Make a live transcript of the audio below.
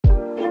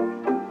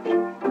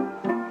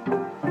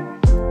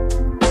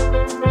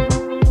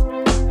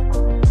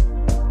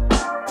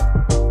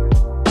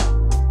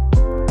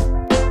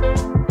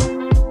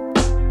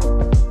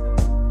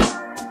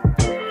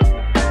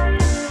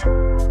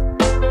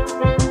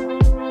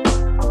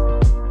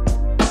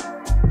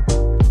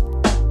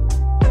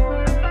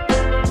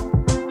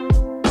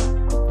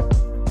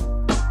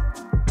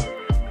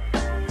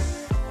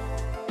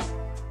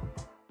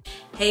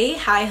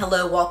Hi,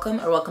 hello, welcome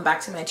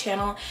back to my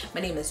channel. My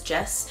name is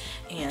Jess,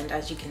 and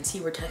as you can see,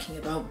 we're talking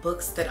about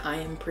books that I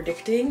am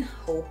predicting,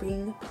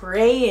 hoping,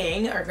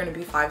 praying are going to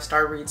be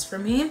 5-star reads for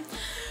me.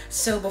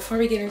 So before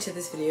we get into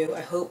this video, I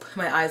hope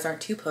my eyes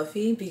aren't too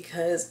puffy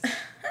because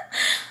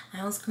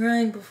I was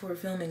crying before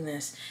filming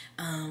this.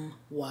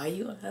 Why,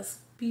 you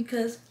ask?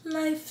 Because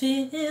life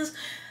is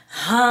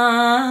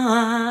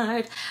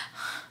hard.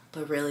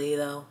 But really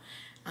though,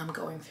 I'm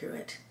going through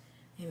it.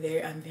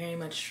 I'm very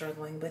much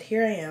struggling, but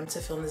here I am to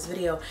film this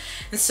video.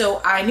 And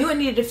so I knew I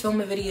needed to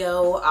film a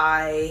video.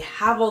 I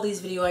have all these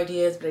video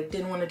ideas, but I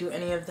didn't want to do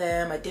any of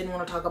them. I didn't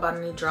want to talk about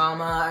any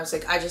drama. I was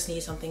like, I just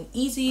need something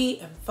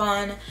easy and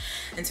fun.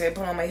 And so I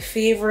put on my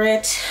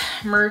favorite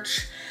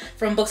merch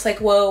from books like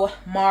Whoa,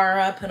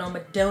 Mara, put on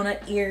Madonna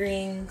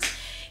earrings,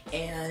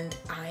 and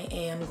I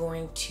am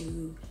going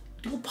to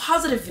do a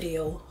positive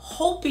video,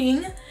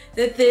 hoping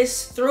that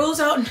this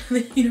throws out into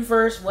the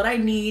universe what I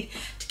need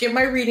to get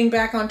my reading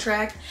back on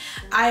track.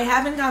 I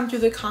haven't gone through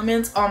the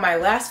comments on my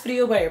last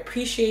video, but I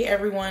appreciate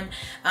everyone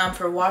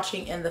for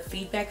watching and the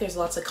feedback. There's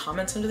lots of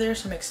comments under there,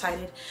 so I'm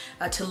excited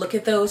to look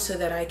at those so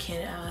that I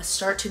can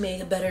start to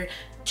make better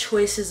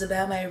choices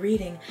about my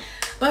reading.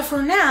 But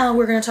for now,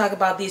 we're going to talk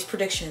about these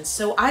predictions.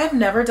 So I have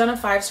never done a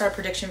 5-star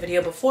prediction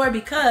video before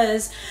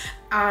because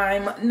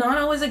I'm not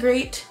always a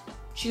great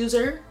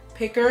chooser,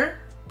 picker,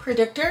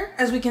 predictor,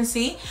 as we can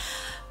see,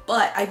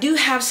 but I do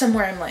have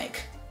somewhere I'm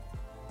like,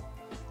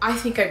 I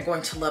think I'm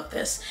going to love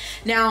this.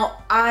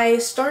 Now, I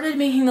started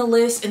making the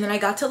list and then I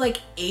got to like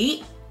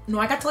 8. No,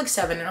 I got to like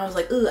 7 and I was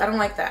like, ooh, I don't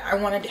like that. I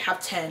wanted to have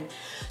 10.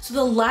 So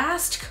the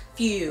last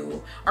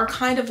few are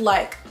kind of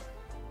like,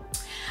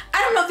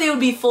 I don't know if they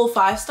would be full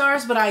 5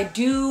 stars, but I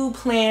do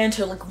plan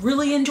to like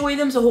really enjoy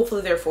them. So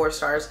hopefully they're 4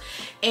 stars.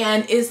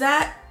 And does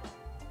that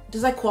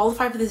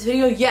qualify for this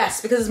video?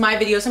 Yes, because it's my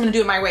video, so I'm gonna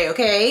do it my way,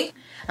 okay?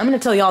 I'm gonna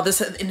tell y'all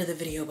this at the end of the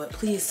video, but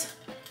please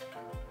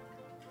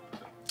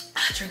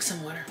drink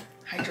some water,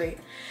 hydrate.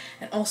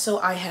 And also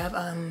I have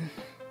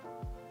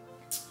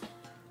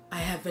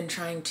been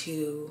trying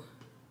to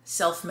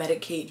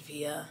self-medicate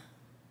via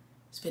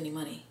spending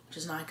money, which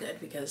is not good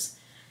because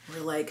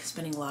we're like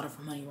spending a lot of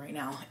our money right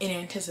now in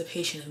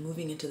anticipation of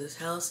moving into this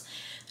house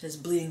that is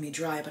bleeding me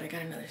dry, but I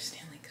got another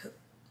Stanley Cup.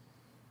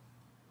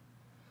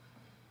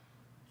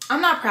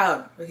 I'm not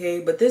proud,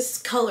 okay, but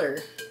this color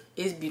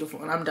is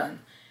beautiful and I'm done.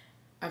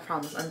 I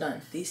promise, I'm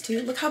done. These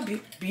two, look how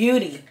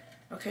beauty,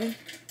 okay?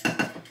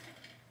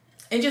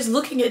 And just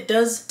looking at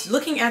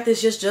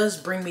this just does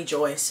bring me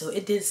joy, so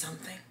it did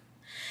something.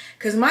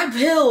 Cause my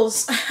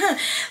pills,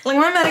 like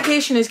my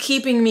medication is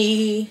keeping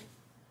me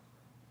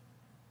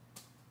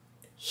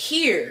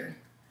here,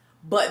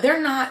 but they're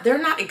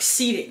not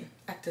exceeding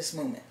at this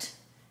moment.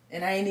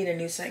 And I need a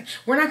new thing.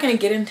 We're not gonna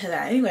get into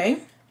that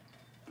anyway.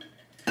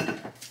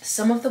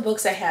 Some of the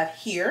books I have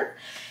here,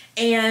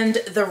 and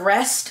the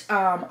rest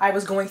I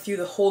was going through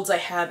the holds I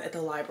have at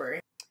the library.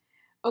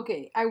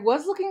 Okay, I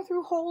was looking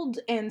through holds,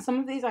 and some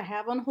of these I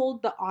have on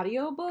hold, the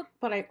audio book,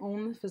 but I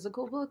own the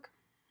physical book.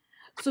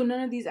 So none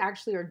of these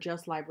actually are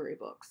just library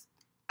books.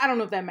 I don't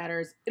know if that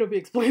matters. It'll be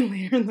explained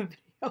later in the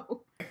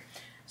video.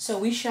 So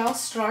we shall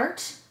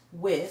start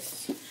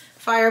with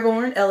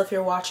Fireborn. Elle, if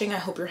you're watching, I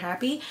hope you're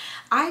happy.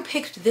 I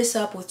picked this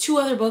up with 2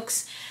 other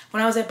books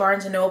when I was at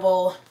Barnes &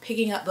 Noble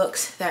picking up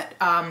books that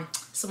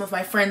some of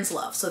my friends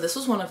love. So this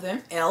was one of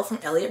them. Elle from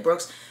Elliot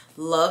Brooks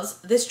loves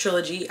this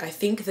trilogy. I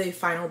think the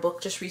final book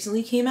just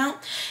recently came out,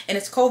 and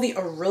it's called The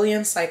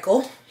Aurelian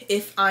Cycle,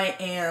 if I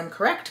am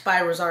correct,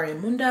 by Rosaria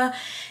Munda.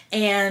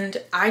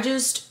 And I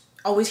just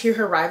always hear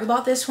her rave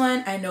about this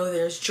one. I know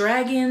there's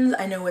dragons.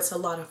 I know it's a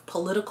lot of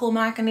political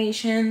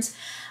machinations.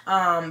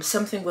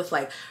 Something with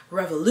like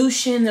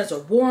revolution, there's a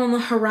war on the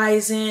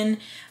horizon,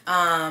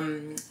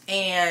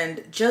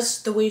 and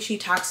just the way she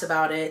talks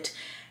about it,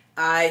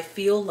 I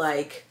feel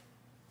like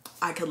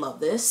I could love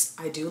this.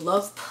 I do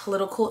love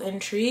political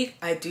intrigue.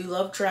 I do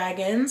love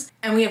dragons.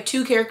 And we have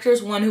 2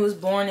 characters, one who was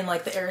born in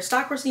like the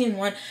aristocracy and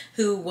one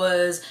who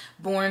was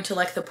born to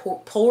like the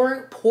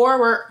poorer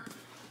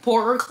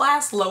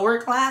class, lower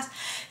class.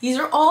 These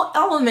are all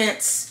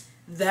elements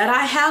that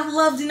I have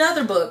loved in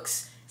other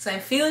books. So I'm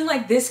feeling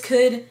like this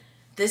could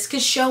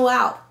show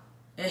out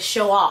and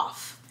show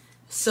off.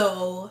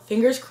 So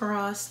fingers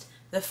crossed,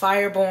 the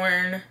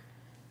Fireborn,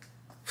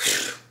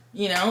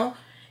 you know,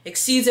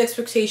 exceeds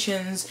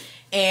expectations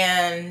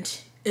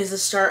and is the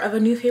start of a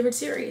new favorite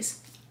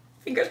series.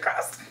 Fingers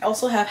crossed. I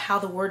also have How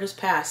the Word Is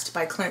Passed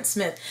by Clint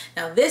Smith.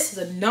 Now this is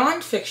a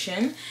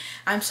non-fiction.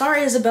 I'm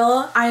sorry,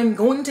 Isabella, I'm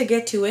going to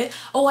get to it.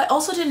 Oh, I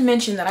also didn't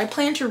mention that I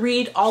plan to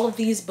read all of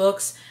these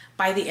books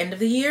by the end of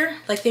the year.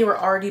 Like they were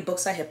already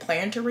books I had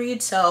planned to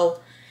read, so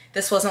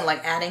this wasn't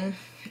like adding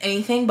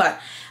anything,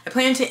 but I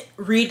plan to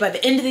read by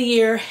the end of the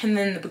year and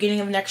then the beginning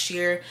of next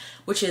year,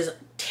 which is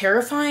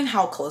terrifying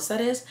how close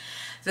that is.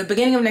 The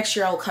beginning of next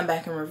year, I'll come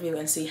back and review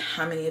and see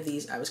how many of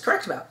these I was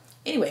correct about.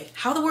 Anyway,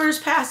 How the Word Is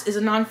Passed is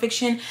a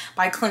nonfiction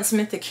by Clint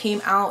Smith that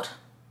came out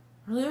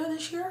earlier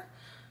this year.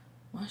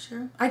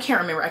 Washer? I can't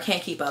remember. I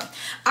can't keep up.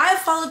 I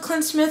followed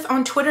Clint Smith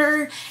on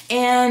Twitter,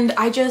 and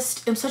I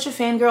just am such a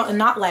fangirl, and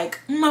not like,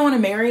 I want to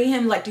marry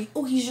him. Like,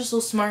 oh, he's just so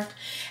smart.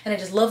 And I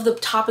just love the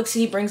topics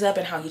he brings up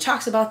and how he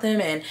talks about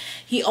them. And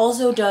he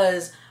also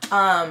does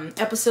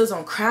episodes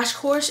on Crash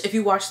Course, if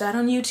you watch that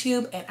on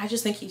YouTube, and I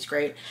just think he's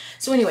great.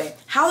 So anyway,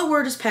 How the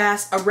Word is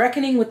Passed, A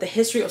Reckoning with the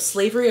History of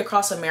Slavery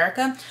Across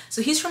America.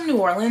 So he's from New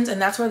Orleans,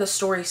 and that's where the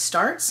story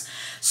starts.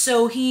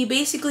 So he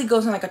basically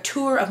goes on like a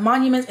tour of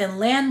monuments and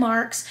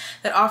landmarks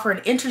that offer an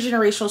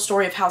intergenerational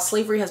story of how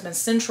slavery has been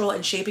central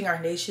in shaping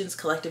our nation's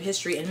collective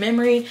history and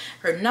memory.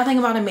 Heard nothing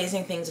about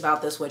amazing things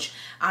about this, which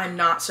I'm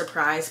not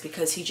surprised,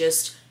 because he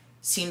just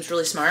seems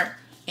really smart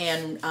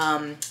and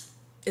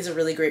is a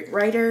really great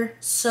writer.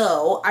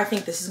 So I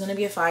think this is going to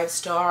be a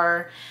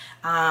 5-star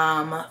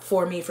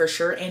for me for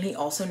sure. And he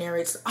also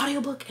narrates the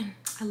audiobook, and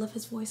I love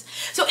his voice.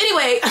 So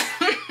anyway,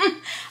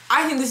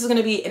 I think this is going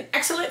to be an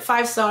excellent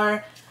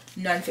 5-star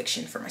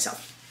nonfiction for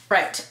myself.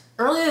 Right.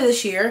 Earlier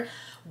this year,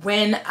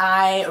 when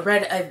I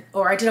read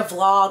I did a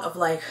vlog of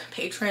like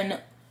patron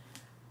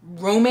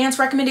romance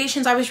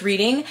recommendations I was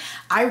reading,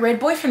 I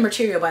read Boyfriend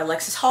Material by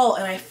Alexis Hall,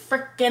 and I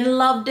freaking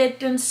loved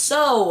it. And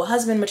so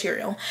Husband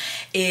Material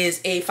is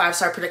a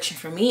 5-star prediction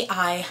for me.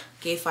 I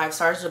gave 5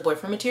 stars to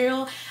Boyfriend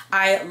Material.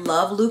 I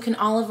love Luke and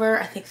Oliver.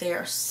 I think they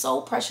are so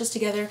precious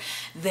together.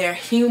 Their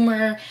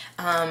humor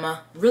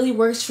really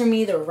works for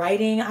me. The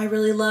writing I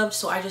really loved.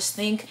 So I just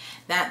think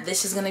that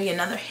this is going to be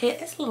another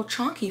hit. It's a little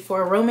chunky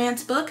for a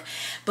romance book,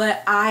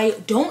 but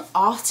I don't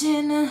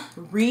often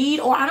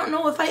read, or I don't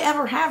know if I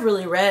ever have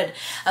really read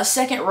a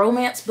second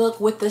romance book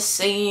with the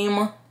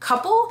same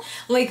couple.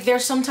 Like, they're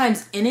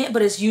sometimes in it,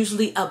 but it's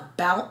usually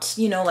about,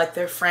 you know, like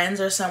their friends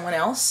or someone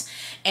else,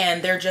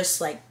 and they're just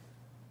like,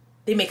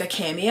 they make a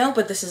cameo,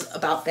 but this is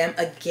about them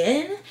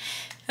again.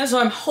 And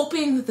so I'm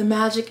hoping that the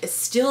magic is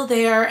still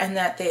there, and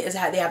that they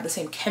have the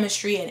same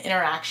chemistry and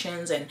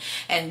interactions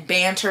and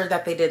banter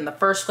that they did in the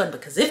first one,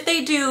 because if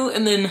they do,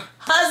 and then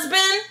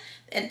husband,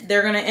 and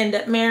they're gonna end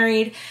up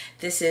married,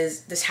 this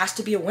has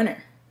to be a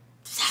winner.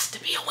 This has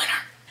to be a winner.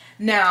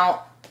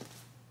 Now,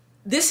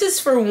 this is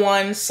for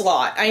 1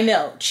 slot. I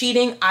know,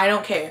 cheating, I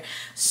don't care.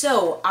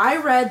 So I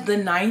read The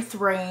Ninth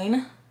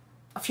Reign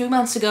a few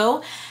months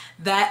ago,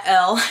 that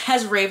Elle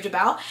has raved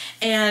about,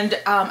 and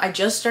I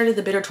just started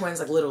The Bitter Twins,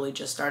 like literally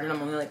just started. I'm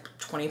only like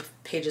 20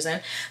 pages in.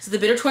 So The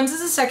Bitter Twins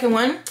is the second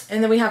one,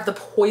 and then we have The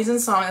Poison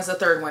Song as the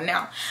third one.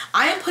 Now,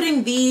 I am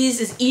putting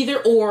these as either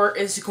or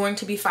is going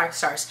to be 5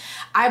 stars.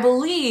 I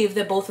believe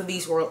that both of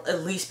these will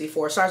at least be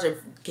 4 stars. I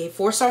gave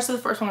 4 stars to the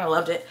first one. I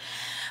loved it.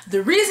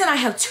 The reason I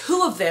have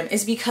 2 of them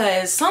is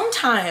because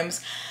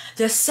sometimes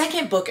the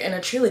second book in a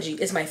trilogy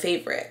is my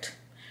favorite,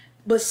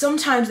 but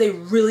sometimes they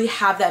really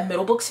have that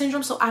middle book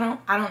syndrome, so I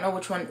don't know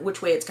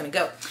which way it's gonna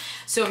go.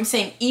 So I'm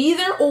saying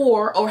either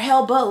or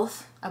hell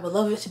both. I would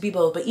love it to be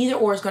both, but either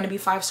or is going to be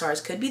 5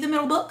 stars. Could be the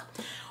middle book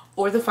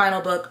or the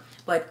final book.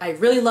 But I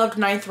really loved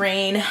Ninth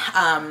Reign.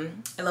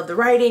 I love the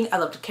writing, I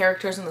love the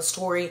characters and the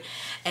story,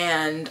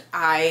 and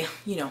I've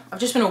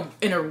just been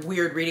in a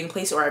weird reading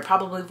place, or I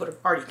probably would have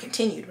already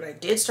continued, but I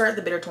did start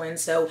The Bitter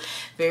Twins, so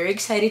very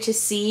excited to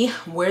see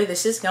where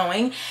this is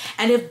going.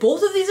 And if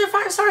both of these are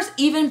 5 stars,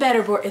 even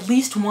better, but at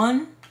least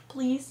one,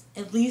 please,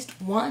 at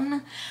least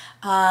one,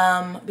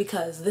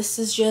 because this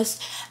is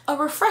just a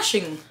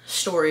refreshing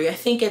story. I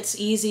think it's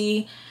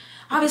easy.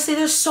 Obviously,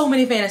 there's so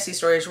many fantasy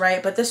stories,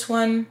 right? But this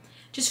one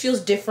just feels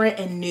different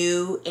and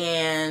new,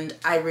 and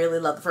I really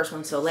love the first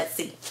one, so let's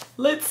see.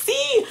 Let's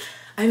see!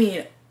 I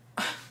mean,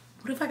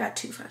 what if I got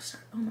 2 5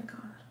 stars? Oh my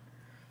god.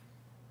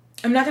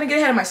 I'm not gonna get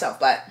ahead of myself,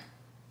 but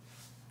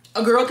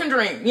a girl can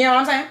dream, you know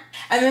what I'm saying?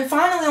 And then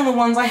finally, on the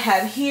ones I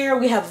have here,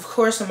 we have, of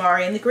course,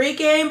 Amari and the Great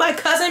Game by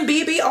cousin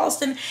BB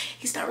Alston.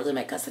 He's not really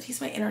my cousin,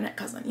 he's my internet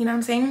cousin, you know what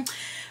I'm saying?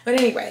 But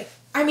anyway,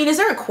 I mean, is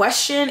there a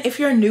question? If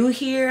you're new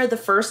here, the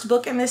first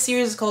book in this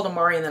series is called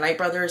Amari and the Night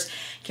Brothers.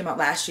 It came out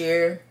last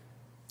year.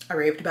 I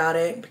raved about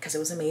it because it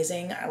was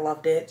amazing. I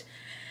loved it.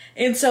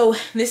 And so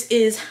this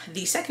is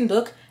the second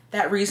book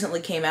that recently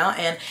came out,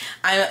 and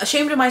I'm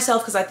ashamed of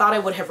myself because I thought I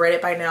would have read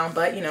it by now,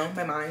 but you know,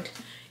 my mind,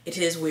 it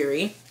is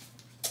weary.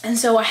 And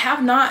so I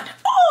have not,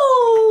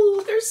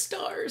 oh, there's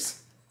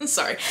stars. I'm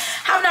sorry,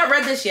 have not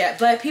read this yet,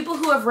 but people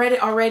who have read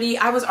it already,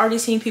 I was already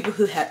seeing people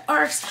who had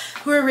ARCs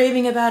who are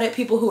raving about it,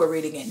 people who are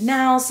reading it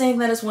now saying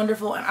that it's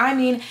wonderful, and I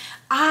mean,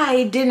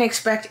 I didn't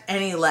expect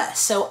any less.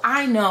 So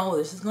I know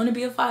this is going to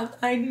be a 5.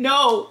 I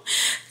know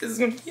this is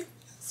going to be,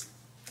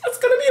 it's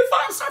going to be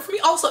a 5 star for me.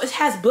 Also, it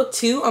has book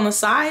 2 on the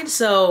side,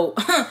 so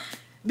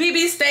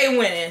BB, stay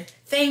winning.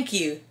 Thank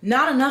you.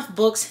 Not enough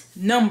books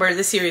number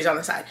the series on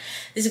the side.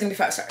 This is gonna be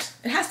 5 stars.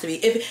 It has to be.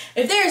 If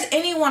there's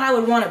anyone I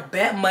would want to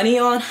bet money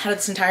on out of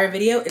this entire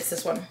video, it's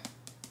this one.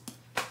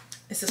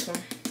 It's this one.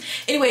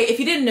 Anyway, if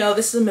you didn't know,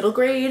 this is a middle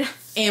grade,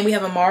 and we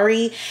have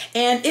Amari,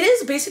 and it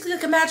is basically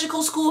like a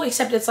magical school,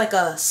 except it's like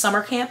a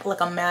summer camp,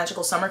 like a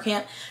magical summer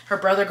camp. Her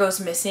brother goes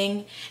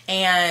missing,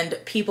 and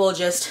people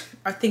just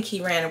or think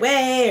he ran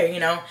away, or, you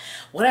know,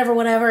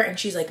 whatever. And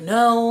she's like,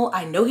 no,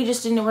 I know he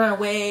just didn't run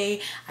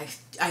away.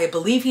 I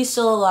believe he's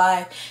still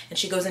alive. And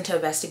she goes into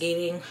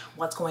investigating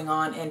what's going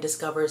on and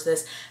discovers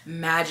this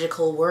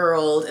magical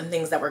world and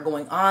things that were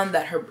going on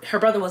that her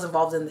brother was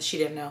involved in that she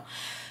didn't know.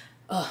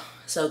 Oh,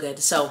 so good.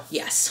 So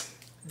yes,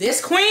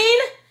 this queen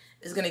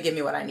is gonna give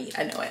me what I need.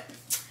 I know it.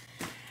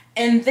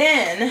 And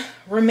then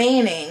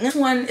remaining, this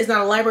one is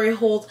not a library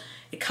hold.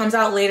 It comes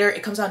out later.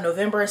 It comes out in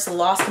November. It's The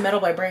Lost Metal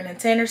by Brandon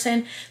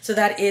Sanderson. So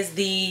that is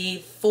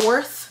the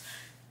fourth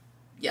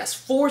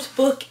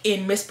book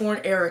in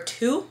Mistborn Era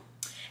 2.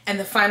 And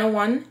the final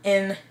one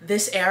in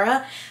this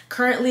era.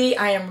 Currently,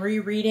 I am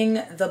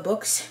rereading the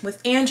books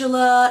with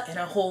Angela and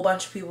a whole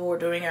bunch of people. We're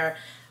doing our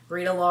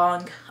read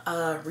along,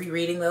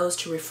 rereading those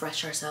to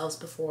refresh ourselves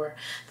before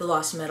The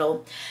Lost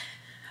Metal.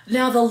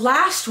 Now the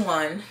last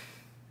one,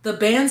 The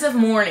Bands of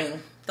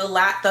Mourning,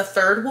 the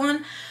third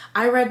one,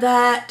 I read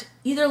that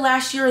either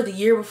last year or the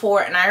year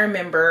before, and I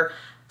remember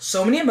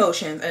so many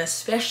emotions, and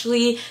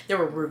especially there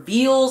were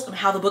reveals on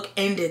how the book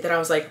ended that I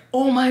was like,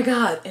 oh my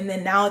God. And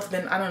then now it's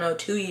been, I don't know,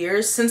 2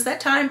 years since that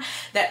time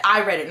that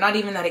I read it, not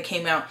even that it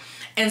came out.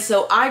 And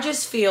so I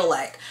just feel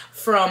like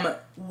from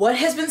what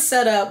has been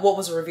set up, what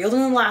was revealed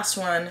in the last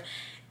one,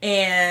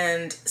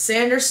 and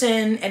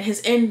Sanderson and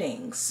his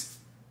endings,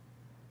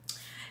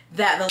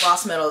 that The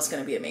Lost Metal is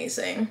going to be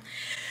amazing.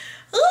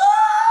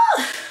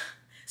 Ah!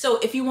 So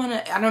if you want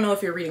to, I don't know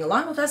if you're reading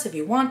along with us, if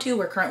you want to,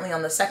 we're currently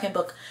on the second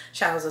book,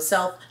 Shadows of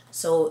Self,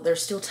 so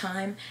there's still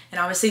time.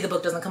 And obviously the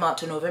book doesn't come out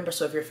till November,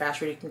 so if you're a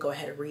fast reader, you can go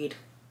ahead and read.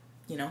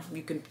 You know,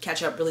 you can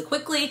catch up really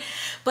quickly.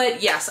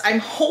 But yes, I'm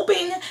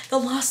hoping The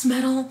Lost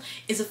Metal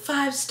is a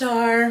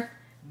 5-star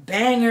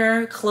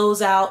banger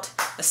closeout,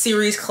 a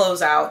series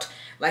closeout,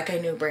 like I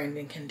knew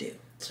Brandon can do.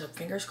 So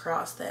fingers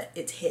crossed that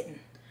it's hitting,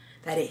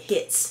 that it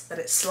hits, that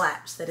it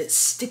slaps, that it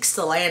sticks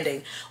the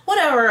landing.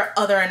 Whatever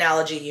other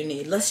analogy you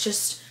need. Let's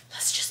just,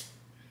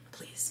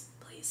 please.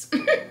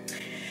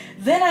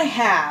 Then I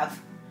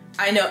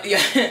know,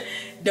 yeah,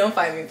 don't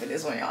fight me for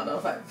this one, y'all,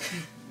 don't fight me.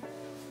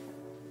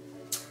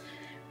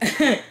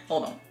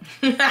 Hold on.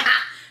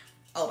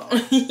 Hold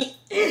on.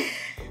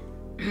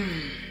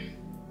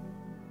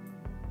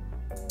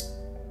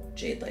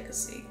 Jade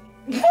Legacy.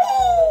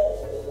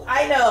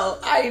 I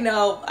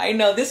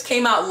know. This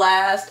came out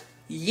last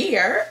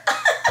year.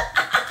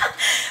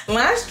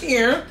 Last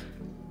year.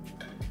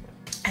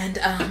 And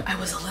I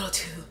was a little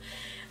too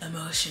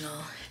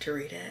emotional to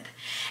read it.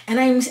 And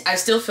I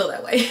still feel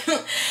that way.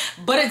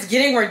 But it's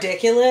getting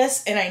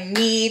ridiculous and I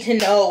need to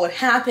know what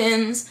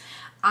happens.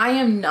 I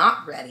am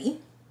not ready.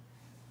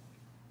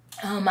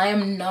 I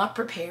am not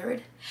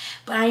prepared,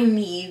 but I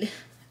need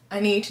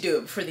to do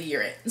it before the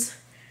year ends.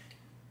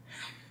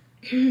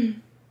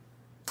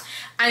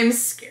 I'm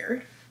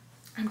scared.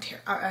 I'm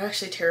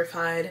actually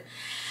terrified.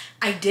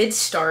 I did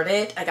start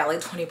it. I got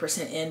like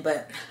 20% in,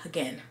 but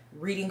again,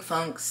 reading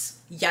funks,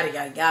 yada,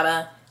 yada,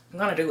 yada. I'm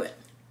gonna do it.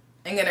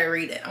 I'm gonna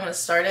read it. I'm gonna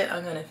start it.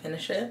 I'm gonna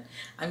finish it.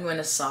 I'm going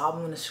to sob.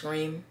 I'm gonna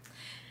scream.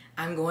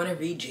 I'm going to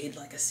read Jade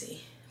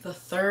Legacy, the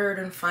third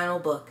and final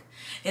book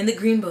in the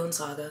Greenbone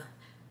Saga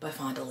by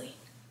Fonda Lee.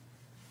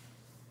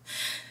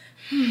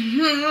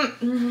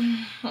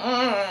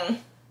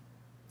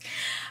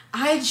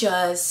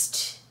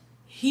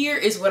 Here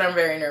is what I'm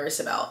very nervous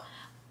about.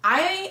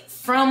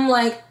 From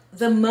like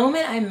the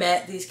moment I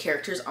met these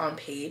characters on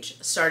page,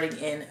 starting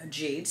in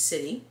Jade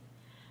City,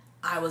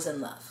 I was in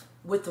love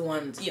with the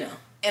ones, you know,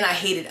 and I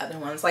hated other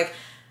ones. Like,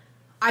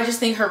 I just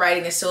think her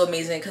writing is so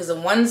amazing because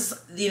the ones,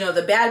 you know,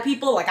 the bad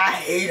people, like, I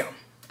hate them.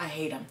 I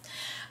hate them.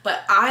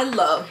 But I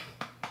love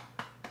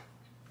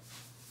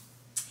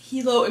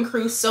Hilo and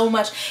Cruz so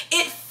much.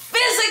 It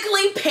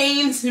physically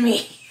pains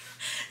me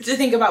to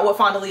think about what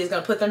Fonda Lee is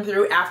going to put them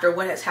through after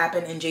what has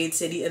happened in Jade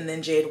City and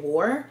then Jade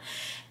War.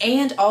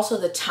 And also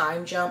the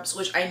time jumps,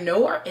 which I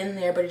know are in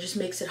there, but it just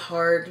makes it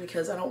hard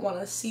because I don't want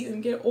to see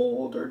them get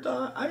old or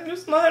die. I'm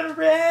just not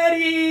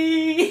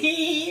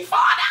ready.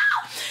 Fonda!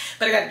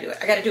 But I gotta do it.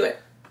 I gotta do it.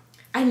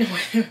 I know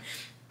it.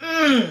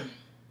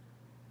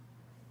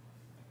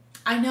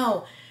 I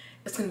know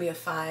it's gonna be a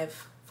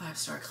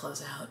five-star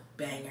closeout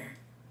banger.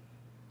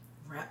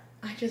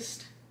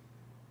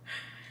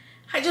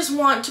 I just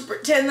want to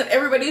pretend that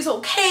everybody's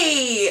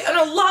okay and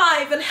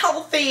alive and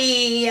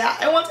healthy.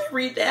 And once I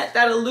read that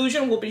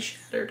illusion will be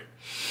shattered.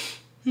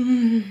 But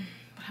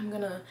I'm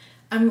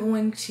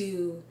going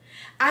to,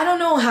 I don't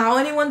know how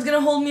anyone's gonna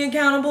hold me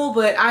accountable,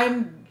 but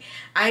I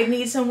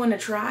need someone to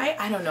try.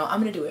 I don't know. I'm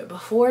gonna do it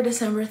before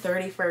December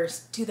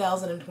 31st,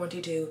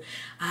 2022.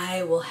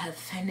 I will have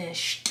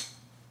finished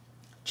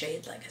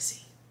Jade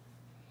Legacy.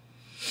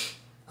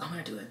 I'm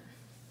gonna do it.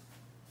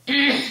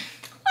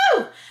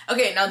 Woo!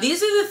 Okay, now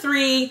these are the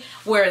three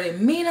where they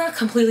may not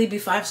completely be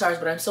 5 stars,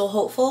 but I'm so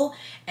hopeful.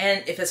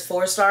 And if it's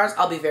 4 stars,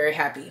 I'll be very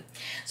happy.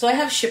 So I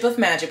have Ship of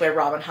Magic by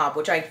Robin Hobb,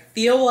 which I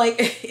feel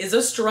like is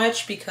a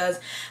stretch because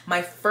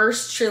my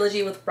first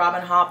trilogy with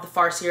Robin Hobb, the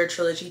Farseer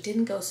trilogy,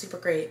 didn't go super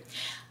great.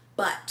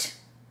 But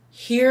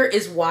here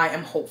is why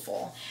I'm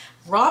hopeful.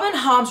 Robin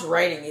Hobb's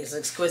writing is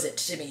exquisite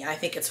to me. I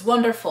think it's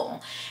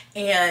wonderful.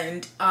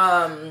 And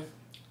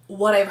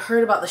what I've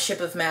heard about the Ship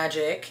of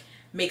Magic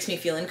makes me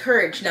feel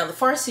encouraged. Now, the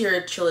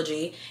Farseer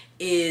trilogy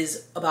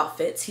is about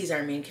Fitz. He's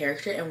our main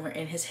character, and we're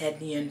in his head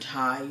the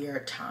entire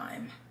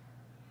time.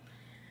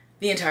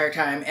 The entire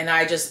time. And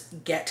I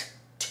just get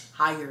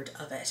tired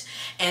of it.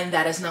 And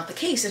that is not the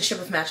case in Ship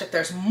of Magic.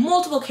 There's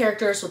multiple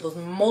characters with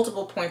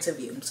multiple points of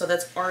view. So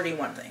that's already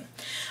one thing.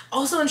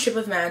 Also in Ship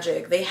of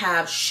Magic, they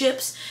have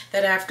ships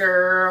that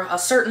after a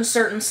certain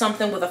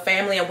something with a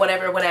family and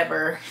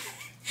whatever,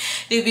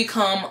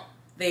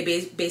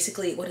 they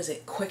basically, what is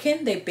it,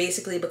 quicken? They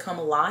basically become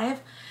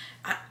alive.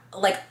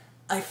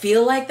 I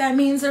feel like that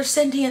means they're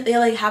sentient. They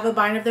like have a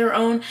mind of their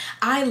own.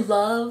 I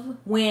love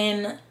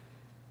when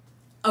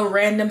a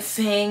random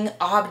thing,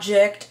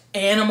 object,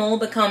 animal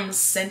becomes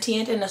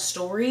sentient in a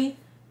story.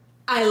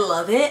 I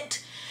love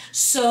it.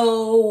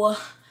 So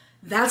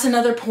that's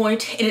another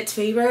point in its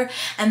favor.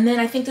 And then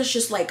I think there's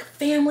just like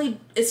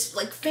it's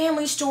like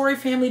family story,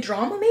 family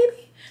drama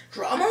maybe?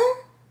 Drama?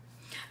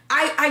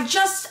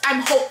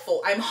 I'm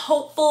hopeful. I'm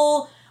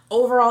hopeful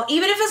overall,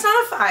 even if it's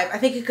not a 5, I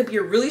think it could be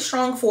a really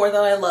strong 4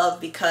 that I love,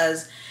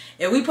 because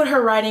if we put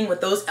her writing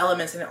with those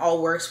elements and it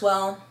all works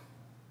well,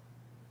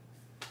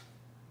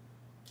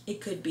 it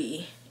could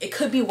be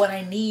what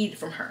I need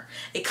from her.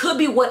 It could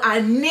be what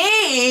I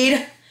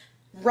need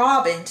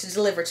Robin to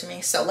deliver to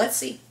me. So let's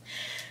see.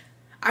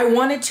 I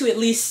wanted to at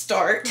least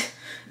start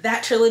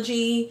that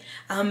trilogy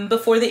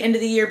before the end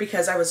of the year,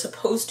 because I was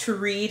supposed to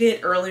read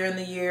it earlier in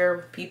the year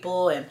with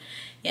people, and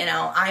you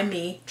know, I'm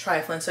me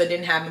trifling, so it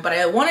didn't happen, but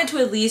I wanted to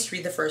at least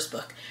read the first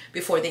book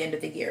before the end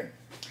of the year.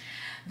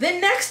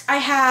 Then next I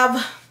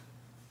have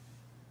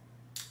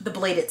The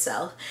Blade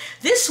itself.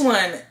 This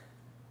one,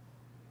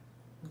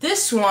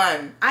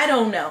 I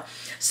don't know.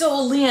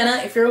 So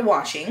Leanna, if you're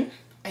watching,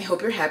 I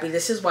hope you're happy.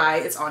 This is why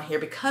it's on here,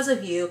 because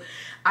of you.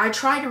 I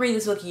tried to read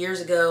this book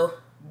years ago,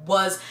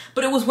 but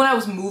it was when I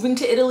was moving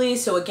to Italy.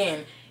 So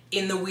again,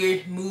 in the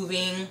weird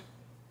moving,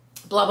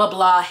 blah, blah,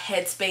 blah,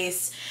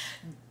 headspace,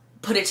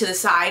 put it to the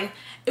side.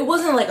 It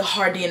wasn't like a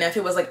hard DNF.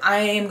 It was like,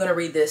 I am going to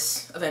read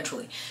this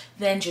eventually.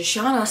 Then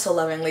Joshana so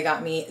lovingly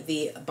got me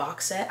the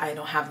box set. I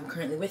don't have them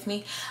currently with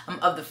me,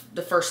 of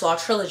the First Law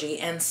trilogy.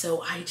 And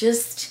so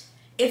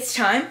it's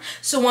time.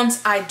 So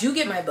once I do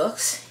get my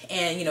books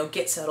and, you know,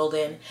 get settled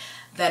in,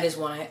 that is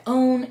one I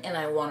own and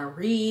I want to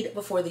read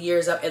before the year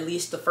is up, at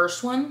least the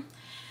first one.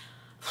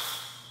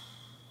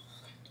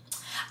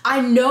 I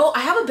know I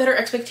have a better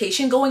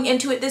expectation going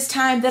into it this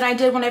time than I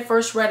did when I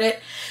first read it.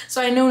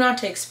 So I know not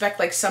to expect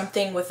like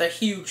something with a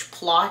huge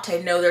plot. I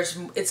know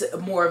it's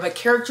more of a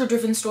character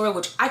driven story,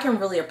 which I can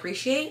really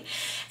appreciate.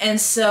 And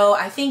so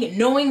I think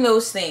knowing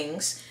those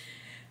things,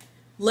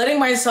 letting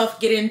myself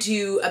get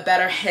into a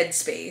better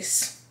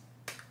headspace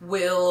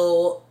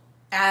will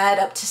add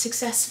up to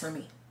success for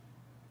me.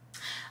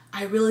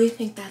 I really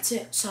think that's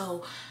it.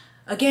 So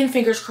again,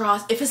 fingers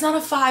crossed. If it's not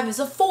a 5, it's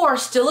a 4,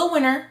 still a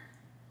winner.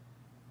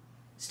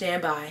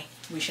 Stand by,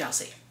 we shall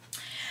see.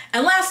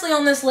 And lastly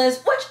on this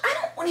list, which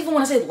I don't even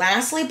want to say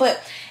lastly,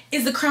 but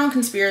is The Crown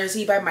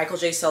Conspiracy by Michael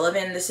J.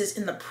 Sullivan. This is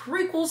in the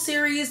prequel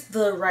series,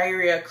 the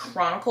Rhaeria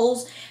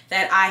Chronicles,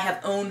 that I have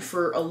owned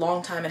for a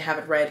long time and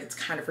haven't read. It's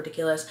kind of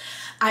ridiculous.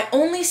 I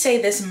only say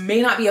this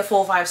may not be a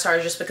full 5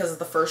 stars just because of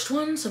the first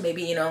one, so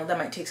maybe, you know, that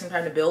might take some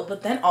time to build.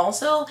 But then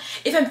also,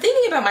 if I'm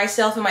thinking about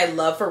myself and my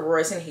love for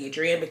Royce and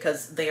Hadrian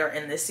because they are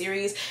in this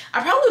series,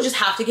 I probably just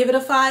have to give it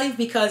a 5,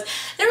 because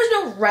there is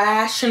no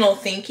rational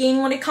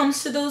thinking when it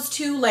comes to those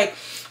two. Like,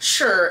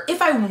 sure,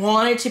 if I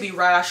wanted to be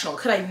rational,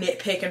 could I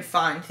nitpick and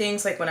find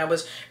things like when I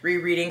was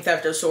rereading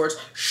Theft of Swords?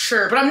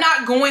 Sure, but I'm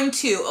not going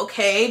to,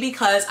 okay?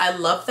 Because I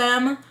love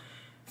them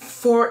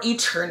for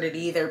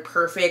eternity. They're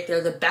perfect.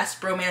 They're the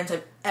best bromance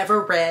I've ever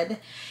read.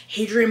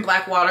 Hadrian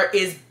Blackwater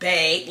is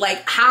bae.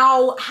 Like,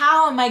 how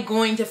am I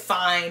going to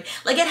find,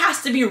 like, it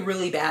has to be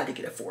really bad to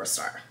get a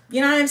 4-star. You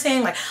know what I'm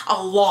saying? Like,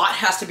 a lot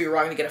has to be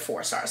wrong to get a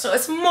 4-star. So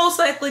it's most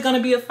likely going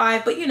to be a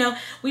 5, but you know,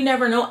 we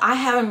never know. I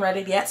haven't read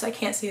it yet, so I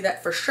can't say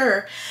that for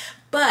sure.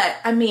 But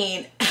I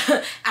mean,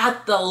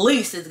 at the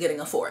least it's getting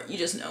a 4. You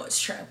just know it's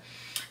true.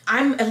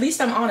 At least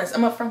I'm honest.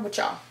 I'm upfront with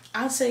y'all.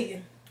 I'll say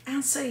you,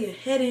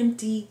 head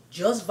empty,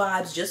 just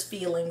vibes, just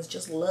feelings,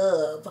 just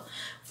love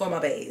for my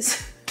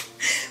baes.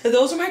 But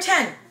those are my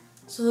 10.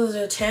 So those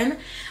are 10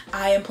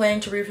 I am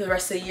planning to read for the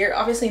rest of the year.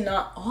 Obviously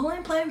not all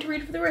I'm planning to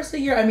read for the rest of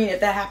the year. I mean, if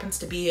that happens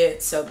to be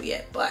it, so be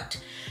it.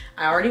 But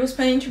I already was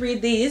planning to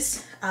read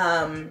these.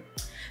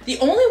 The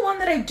only one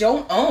that I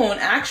don't own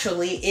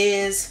actually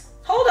is,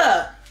 hold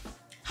up.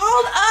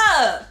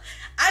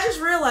 I just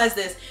realized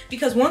this,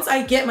 because once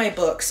I get my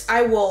books,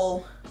 I'm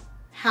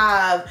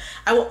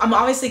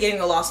obviously getting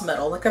The Lost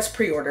Metal, like that's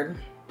pre-ordered.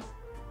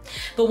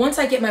 But once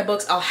I get my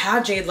books, I'll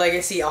have Jade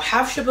Legacy, I'll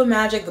have Ship of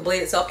Magic, The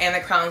Blade itself, and The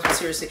Crown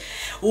Conspiracy.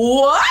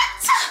 What?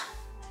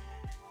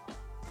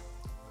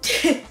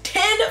 10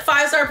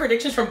 5-star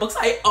predictions from books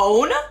I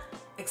own?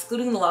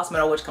 Excluding The Lost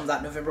Metal, which comes out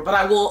in November, but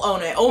I will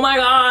own it. Oh my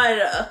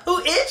god, who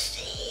is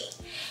she?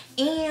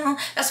 And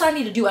That's what I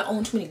need to do. I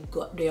own too many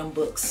goddamn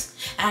books.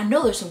 And I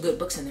know there's some good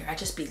books in there. I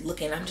just be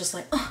looking. I'm just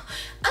like, oh,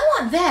 I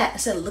want that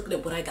instead of looking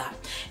at what I got.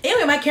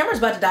 Anyway, my camera's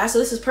about to die, so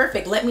this is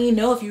perfect. Let me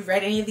know if you've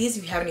read any of these,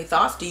 if you have any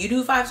thoughts. Do you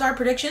do 5-star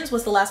predictions?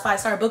 What's the last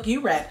 5-star book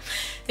you read?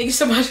 Thank you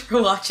so much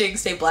for watching.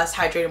 Stay blessed,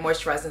 hydrated,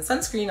 moisturized, and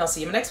sunscreen. I'll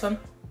see you in the next one.